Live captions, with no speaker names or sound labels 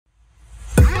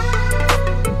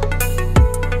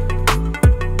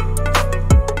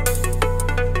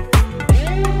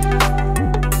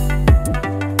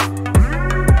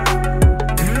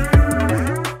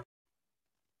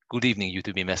Good evening,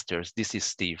 YouTube investors. This is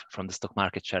Steve from the Stock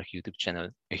Market Shark YouTube channel.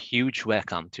 A huge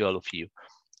welcome to all of you,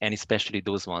 and especially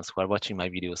those ones who are watching my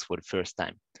videos for the first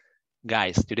time.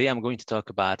 Guys, today I'm going to talk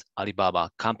about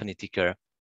Alibaba, company ticker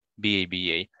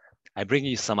BABA. I bring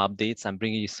you some updates, I'm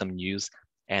bringing you some news,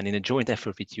 and in a joint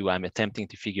effort with you, I'm attempting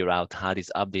to figure out how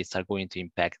these updates are going to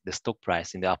impact the stock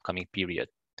price in the upcoming period.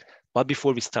 But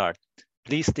before we start,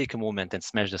 please take a moment and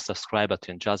smash the subscribe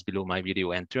button just below my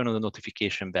video and turn on the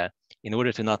notification bell in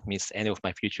order to not miss any of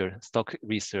my future stock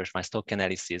research, my stock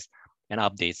analysis, and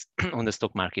updates on the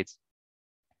stock markets.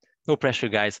 No pressure,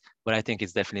 guys, but I think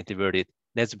it's definitely worth it.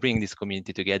 Let's bring this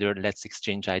community together. Let's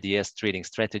exchange ideas, trading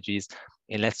strategies,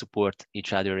 and let's support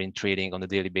each other in trading on a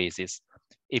daily basis.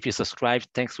 If you subscribed,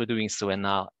 thanks for doing so. And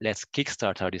now let's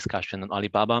kickstart our discussion on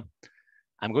Alibaba.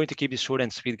 I'm going to keep this short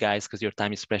and sweet, guys, because your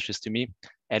time is precious to me.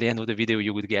 At the end of the video,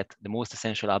 you would get the most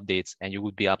essential updates and you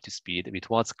would be up to speed with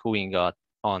what's going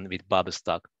on with Baba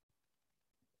stock.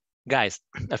 Guys,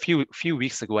 a few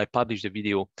weeks ago, I published a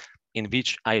video in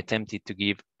which I attempted to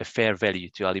give a fair value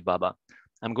to Alibaba.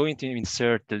 I'm going to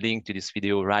insert the link to this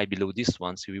video right below this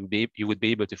one, so you would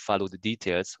be able to follow the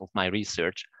details of my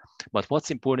research. But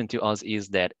what's important to us is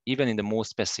that even in the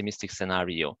most pessimistic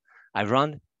scenario, I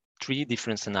run 3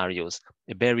 different scenarios: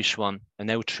 a bearish one, a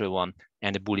neutral one,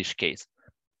 and a bullish case.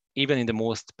 Even in the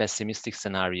most pessimistic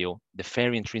scenario, the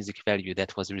fair intrinsic value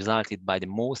that was resulted by the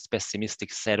most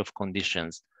pessimistic set of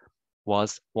conditions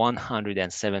was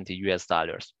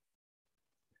 $170.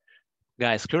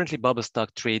 Guys, currently Baba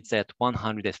stock trades at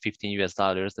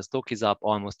 $115. The stock is up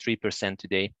almost 3%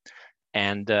 today,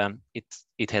 and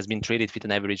it has been traded with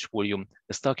an average volume.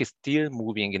 The stock is still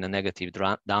moving in a negative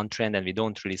downtrend, and we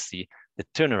don't really see the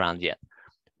turnaround yet.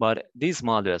 But these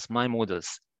models, my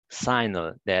models,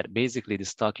 signal that basically the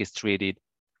stock is traded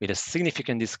with a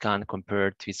significant discount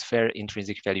compared to its fair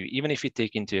intrinsic value, even if we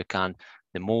take into account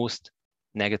the most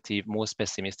negative, most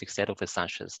pessimistic set of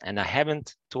assumptions. And I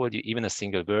haven't told you even a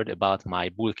single word about my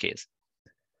bull case.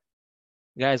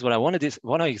 Guys, what I want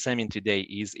to examine today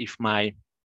is if my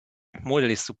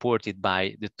model is supported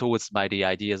by the thoughts, by the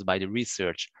ideas, by the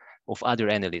research of other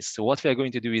analysts. So what we are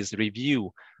going to do is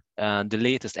review the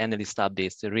latest analyst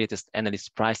updates, the latest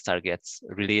analyst price targets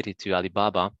related to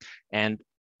Alibaba, and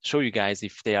show you guys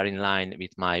if they are in line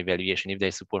with my valuation, if they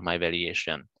support my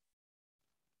valuation.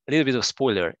 A little bit of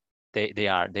spoiler, they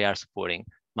are supporting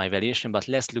my valuation, but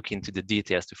let's look into the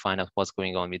details to find out what's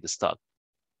going on with the stock.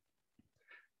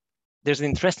 There's an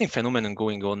interesting phenomenon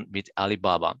going on with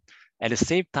Alibaba. At the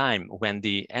same time, when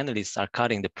the analysts are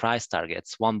cutting the price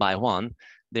targets one by one,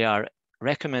 they are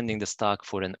recommending the stock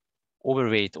for an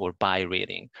overweight or buy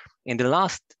rating. In the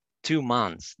last 2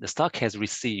 months, the stock has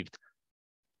received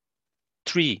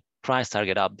 3 price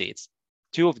target updates.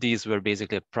 2 of these were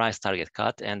basically a price target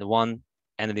cut, and 1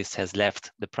 analyst has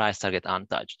left the price target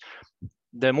untouched.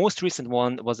 The most recent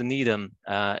one was a Needham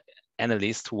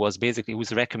analyst who was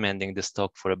recommending the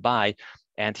stock for a buy,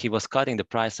 and he was cutting the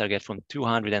price target from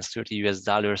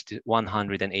 $230 to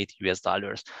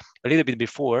 $180. A little bit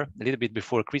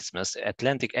before Christmas,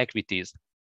 Atlantic Equities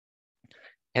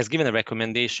has given a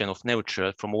recommendation of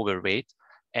neutral from overweight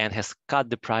and has cut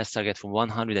the price target from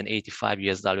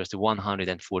 $185 to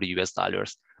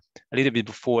 $140. A little bit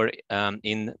before,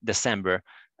 in December,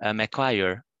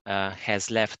 Macquarie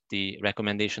has left the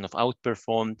recommendation of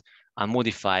outperformed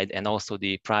unmodified, and also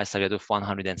the price target of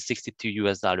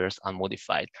 $162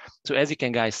 unmodified. So as you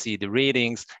can guys see, the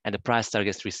ratings and the price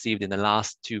targets received in the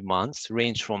last 2 months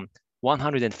range from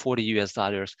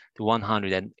 $140 to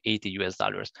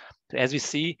 $180. So as we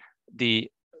see, the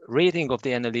rating of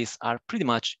the analysts are pretty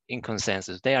much in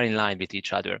consensus. They are in line with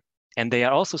each other, and they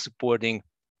are also supporting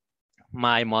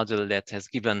my model that has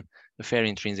given a fair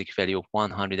intrinsic value of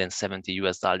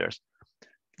 $170.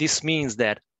 This means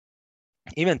that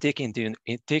even taking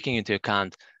into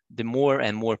account the more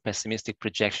and more pessimistic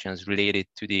projections related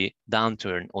to the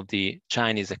downturn of the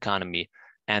Chinese economy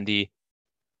and the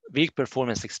weak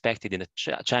performance expected in the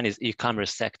Chinese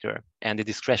e-commerce sector and the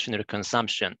discretionary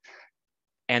consumption,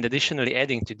 and additionally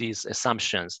adding to these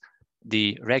assumptions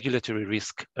the regulatory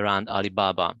risk around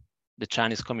Alibaba, the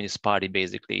Chinese Communist Party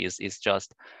basically is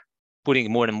just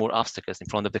putting more and more obstacles in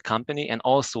front of the company, and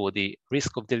also the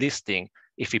risk of delisting.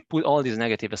 If we put all these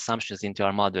negative assumptions into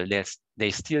our model,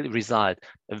 they still result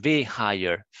a way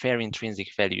higher fair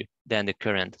intrinsic value than the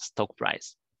current stock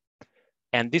price.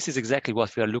 And this is exactly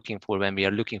what we are looking for when we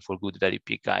are looking for good value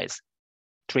pick, guys.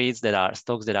 Stocks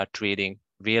that are trading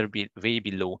way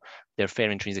below their fair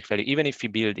intrinsic value, even if we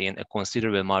build in a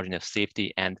considerable margin of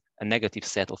safety and a negative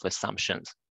set of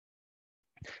assumptions.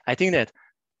 I think that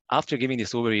after giving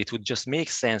this overview, it would just make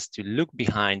sense to look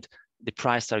behind the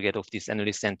price target of this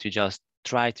analyst and to just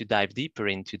try to dive deeper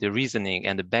into the reasoning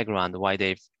and the background why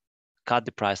they've cut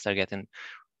the price target and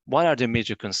what are the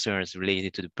major concerns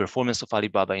related to the performance of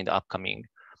Alibaba in the upcoming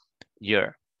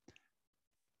year.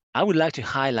 I would like to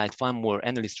highlight one more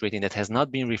analyst rating that has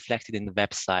not been reflected in the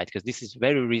website because this is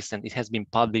very recent. It has been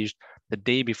published the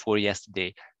day before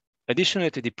yesterday.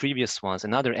 Additionally to the previous ones,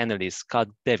 another analyst, Scott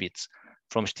Davids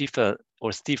from Stifel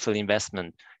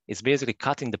Investment, is basically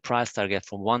cutting the price target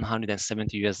from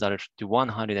 $170 to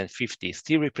 150,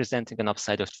 still representing an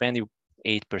upside of 28%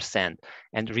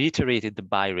 and reiterated the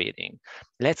buy rating.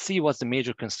 Let's see what's the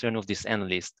major concern of this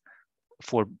analyst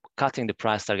for cutting the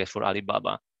price target for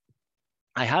Alibaba.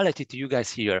 I highlighted to you guys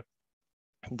here,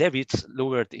 Davids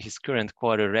lowered his current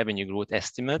quarter revenue growth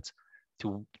estimate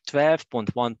to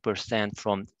 12.1%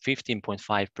 from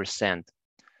 15.5%.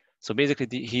 So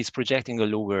basically he's projecting a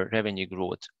lower revenue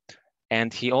growth.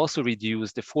 And he also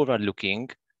reduced the forward-looking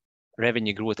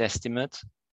revenue growth estimate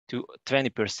to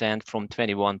 20% from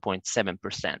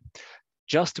 21.7%.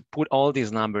 Just to put all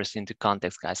these numbers into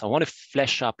context, guys, I want to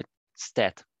flesh up a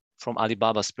stat from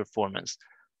Alibaba's performance.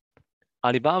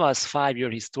 Alibaba's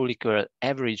 5-year historical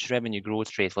average revenue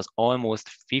growth rate was almost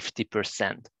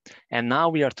 50%. And now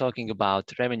we are talking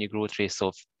about revenue growth rates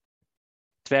of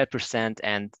 12%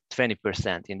 and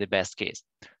 20% in the best case.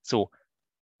 So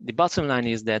the bottom line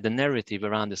is that the narrative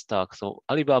around the stock, so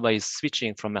Alibaba is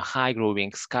switching from a high growing,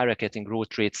 skyrocketing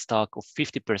growth rate stock of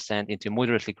 50% into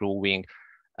moderately growing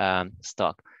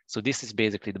stock. So this is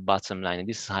basically the bottom line, and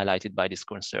this is highlighted by this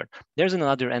concern. There's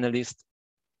another analyst,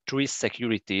 Truist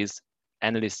Securities,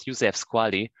 analyst Youssef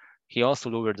Squali. He also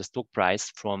lowered the stock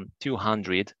price from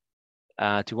 200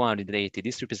 to 180.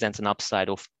 This represents an upside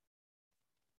of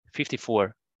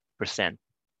 54%.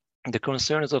 The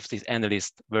concerns of this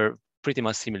analyst were pretty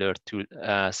much similar to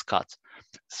Scott.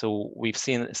 So we've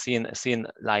seen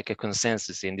like a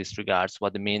consensus in this regards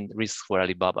what the main risks for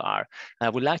Alibaba are. And I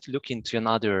would like to look into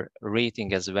another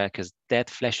rating as well, because that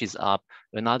flashes up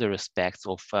another aspect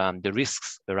of the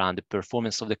risks around the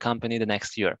performance of the company the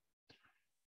next year.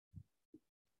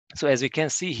 So as we can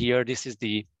see here, this is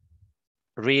the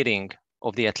rating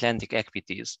of the Atlantic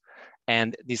equities.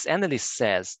 And this analyst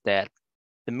says that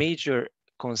the major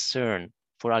concern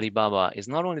for Alibaba is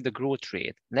not only the growth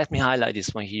rate. Let me highlight this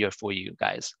one here for you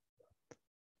guys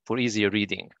for easier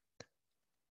reading.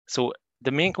 So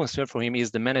the main concern for him is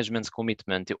the management's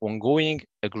commitment to ongoing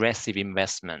aggressive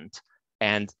investment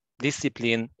and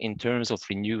discipline in terms of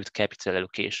renewed capital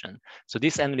allocation. So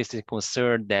this analyst is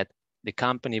concerned that the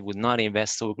company would not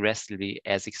invest so aggressively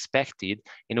as expected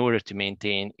in order to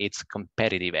maintain its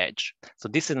competitive edge. So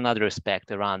this is another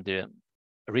aspect around the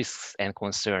risks and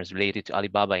concerns related to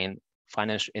Alibaba in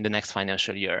the next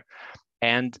financial year.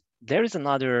 And there is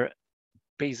another,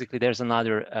 basically there's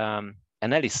another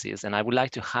analysis, and I would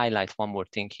like to highlight one more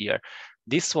thing here.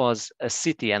 This was a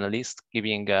Citi analyst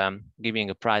giving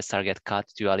a price target cut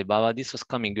to Alibaba. This was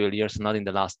coming earlier, so not in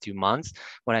the last 2 months,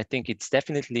 but I think it's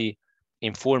definitely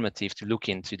informative to look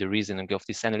into the reasoning of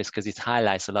this analyst because it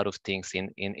highlights a lot of things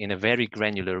in a very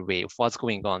granular way of what's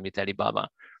going on with Alibaba.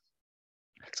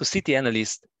 So Citi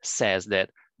analyst says that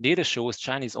data shows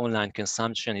Chinese online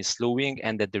consumption is slowing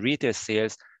and that the retail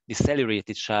sales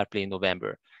decelerated sharply in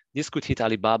November. This could hit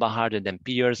Alibaba harder than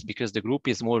peers because the group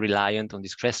is more reliant on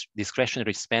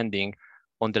discretionary spending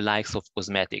on the likes of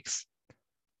cosmetics.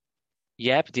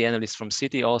 Yep, the analyst from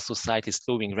Citi also cited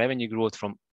slowing revenue growth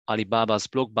from Alibaba's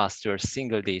blockbuster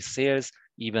single-day sales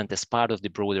event as part of the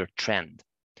broader trend.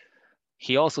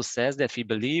 He also says that we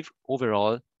believe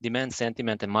overall demand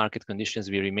sentiment and market conditions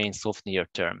will remain soft near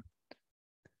term,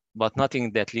 but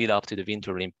nothing that lead up to the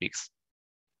Winter Olympics.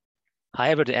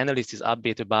 However, the analyst is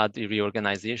upbeat about the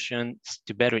reorganization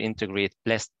to better integrate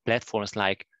platforms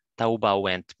like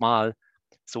Taobao and Tmall.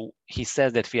 So he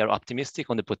says that we are optimistic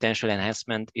on the potential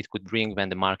enhancement it could bring when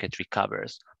the market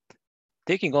recovers.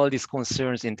 Taking all these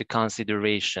concerns into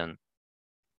consideration,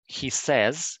 he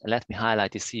says, let me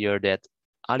highlight this here, that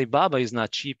Alibaba is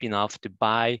not cheap enough to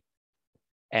buy,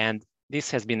 and this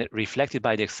has been reflected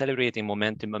by the accelerating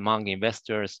momentum among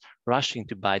investors rushing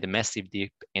to buy the massive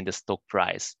dip in the stock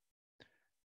price.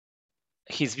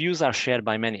 His views are shared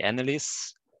by many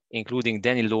analysts, including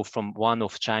Danny Lowe from one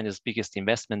of China's biggest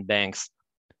investment banks.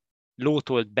 Lowe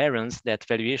told Barron's that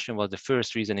valuation was the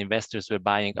first reason investors were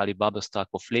buying Alibaba stock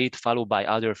of late, followed by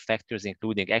other factors,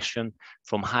 including action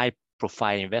from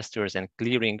high-profile investors and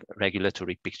clearing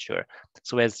regulatory picture.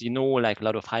 So as you know, like a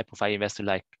lot of high-profile investors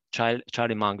like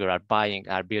Charlie Munger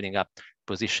are building up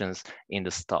positions in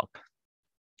the stock.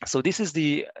 So this is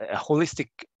the holistic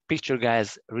picture,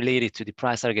 guys, related to the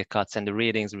price target cuts and the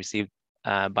ratings received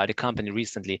by the company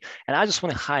recently. And I just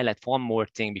want to highlight one more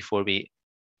thing before we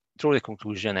draw the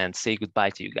conclusion and say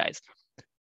goodbye to you guys.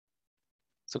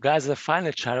 So guys, the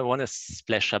final chart, I want to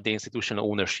splash up the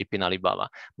institutional ownership in Alibaba.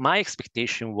 My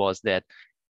expectation was that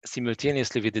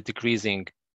simultaneously with the decreasing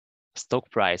stock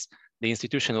price, the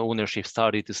institutional ownership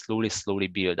started to slowly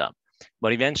build up.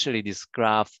 But eventually this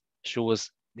graph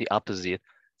shows the opposite.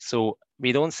 So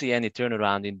we don't see any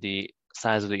turnaround in the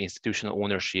size of the institutional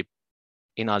ownership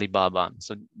in Alibaba.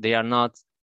 So they are not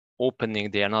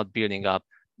opening, they are not building up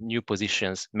new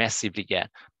positions massively yet.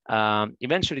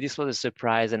 Eventually, this was a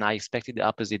surprise, and I expected the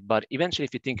opposite. But eventually,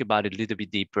 if you think about it a little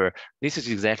bit deeper, this is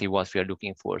exactly what we are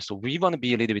looking for. So we want to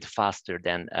be a little bit faster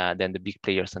than the big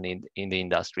players in the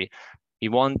industry. We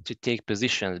want to take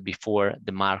positions before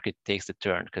the market takes a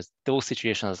turn, because those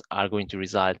situations are going to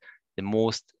result the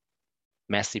most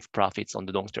massive profits on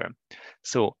the long term.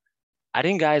 So I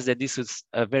think, guys, that this is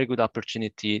a very good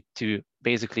opportunity to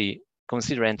basically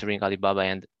consider entering Alibaba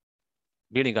and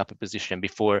building up a position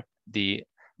before the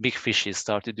big fishes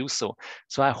start to do so.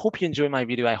 So I hope you enjoy my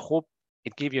video. I hope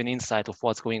it gave you an insight of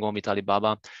what's going on with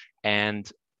Alibaba, and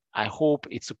I hope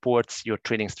it supports your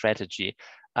trading strategy.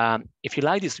 If you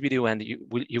like this video and you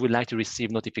would like to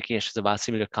receive notifications about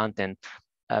similar content,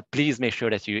 please make sure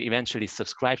that you eventually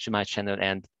subscribe to my channel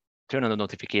and turn on the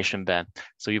notification bell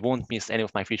so you won't miss any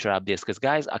of my future updates, because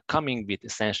guys are coming with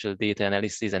essential data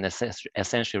analysis and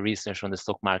essential research on the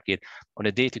stock market on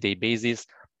a day-to-day basis.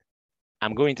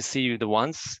 I'm going to see you the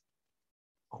ones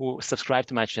who subscribe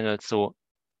to my channel. So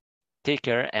take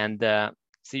care and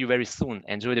see you very soon.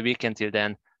 Enjoy the weekend till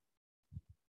then.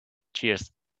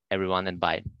 Cheers, everyone, and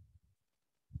bye.